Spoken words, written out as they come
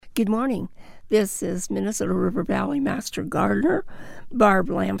Good morning. This is Minnesota River Valley Master Gardener, Barb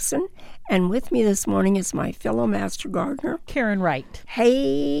Lamson, and with me this morning is my fellow Master Gardener, Karen Wright.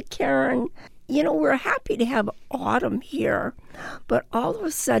 Hey, Karen. You know, we're happy to have autumn here, but all of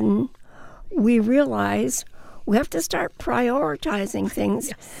a sudden we realize we have to start prioritizing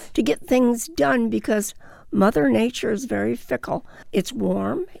things to get things done because Mother Nature is very fickle. It's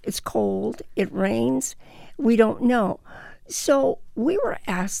warm, it's cold, it rains. We don't know. So we were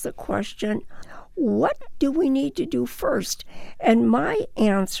asked the question, what do we need to do first? And my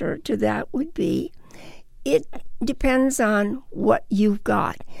answer to that would be, it depends on what you've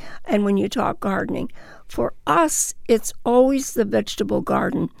got. And when you talk gardening, for us, it's always the vegetable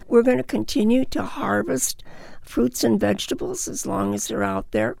garden. We're going to continue to harvest fruits and vegetables as long as they're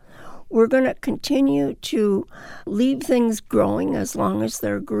out there. We're going to continue to leave things growing as long as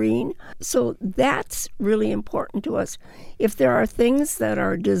they're green. So that's really important to us. If there are things that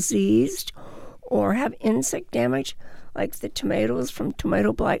are diseased or have insect damage, like the tomatoes from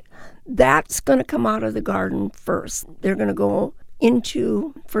tomato blight, that's going to come out of the garden first. They're going to go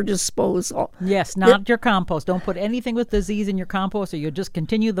into for disposal. Yes, not your compost. Don't put anything with disease in your compost or you'll just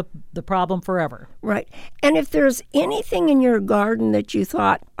continue the problem forever. Right. And if there's anything in your garden that you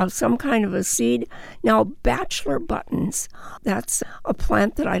thought of some kind of a seed, now bachelor buttons, that's a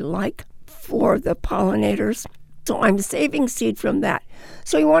plant that I like for the pollinators. So I'm saving seed from that.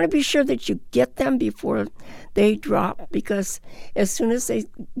 So you want to be sure that you get them before they drop, because as soon as they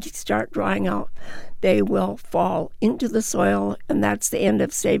start drying out, they will fall into the soil, and that's the end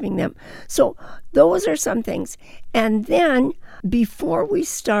of saving them. So those are some things. And then before we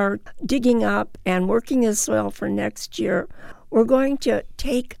start digging up and working the soil for next year, we're going to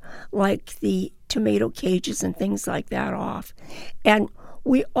take like the tomato cages and things like that off. And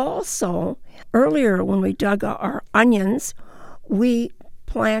we also, earlier when we dug our onions, we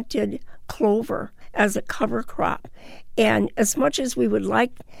planted clover as a cover crop. And as much as we would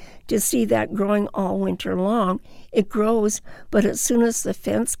like to see that growing all winter long, it grows, but as soon as the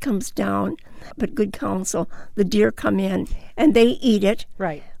fence comes down, but good counsel, the deer come in and they eat it.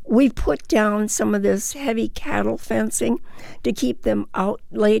 Right. We put down some of this heavy cattle fencing to keep them out,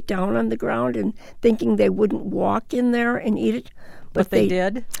 lay it down on the ground and thinking they wouldn't walk in there and eat it. But they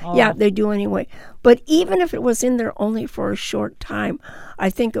did? Oh. Yeah, they do anyway. But even if it was in there only for a short time, I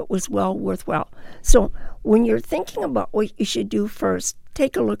think it was well worthwhile. So when you're thinking about what you should do first,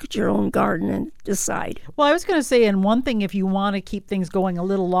 take a look at your own garden and decide. Well, I was going to say, and one thing, if you want to keep things going a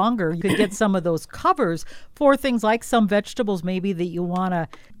little longer, you could get some of those covers for things like some vegetables maybe that you want to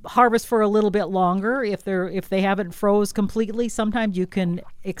harvest for a little bit longer. If they haven't froze completely, sometimes you can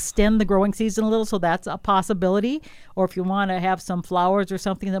extend the growing season a little, so that's a possibility. Or if you want to have some flowers or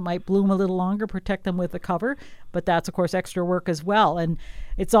something that might bloom a little longer, protect them with a cover. But that's, of course, extra work as well. And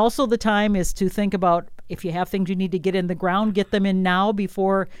it's also the time is to think about if you have things you need to get in the ground, get them in now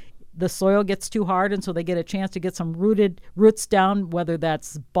before the soil gets too hard, and so they get a chance to get some roots down, whether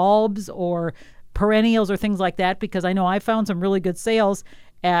that's bulbs or perennials or things like that, because I know I found some really good sales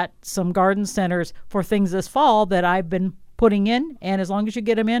at some garden centers for things this fall that I've been putting in, and as long as you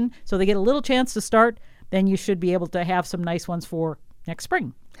get them in so they get a little chance to start, then you should be able to have some nice ones for next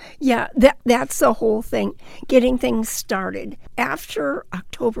spring. Yeah, that's the whole thing, getting things started. After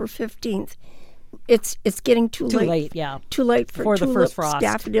October 15th, it's getting too late. Yeah. Too late for the first frost.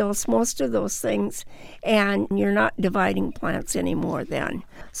 Daffodils, most of those things, and you're not dividing plants anymore then.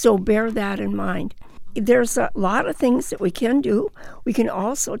 So bear that in mind. There's a lot of things that we can do. We can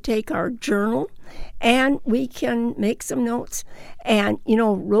also take our journal and we can make some notes. And,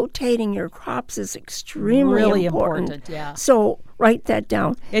 rotating your crops is extremely really important. Yeah. So write that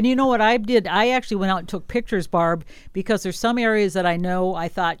down. And you know what I did? I actually went out and took pictures, Barb, because there's some areas that I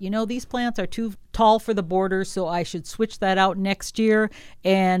thought, these plants are too tall for the borders, so I should switch that out next year.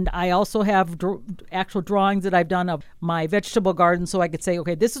 And I also have actual drawings that I've done of my vegetable garden, so I could say,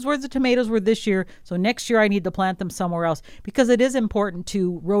 okay, this is where the tomatoes were this year, so next year I need to plant them somewhere else, because it is important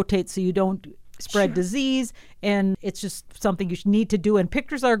to rotate so you don't spread disease, and it's just something you need to do, and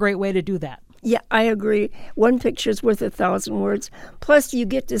pictures are a great way to do that. Yeah, I agree. One picture's worth 1,000 words. Plus, you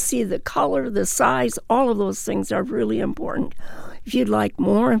get to see the color, the size, all of those things are really important. If you'd like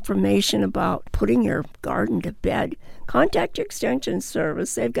more information about putting your garden to bed, contact your Extension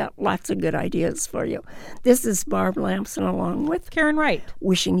Service. They've got lots of good ideas for you. This is Barb Lamson along with Karen Wright,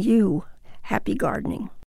 wishing you happy gardening.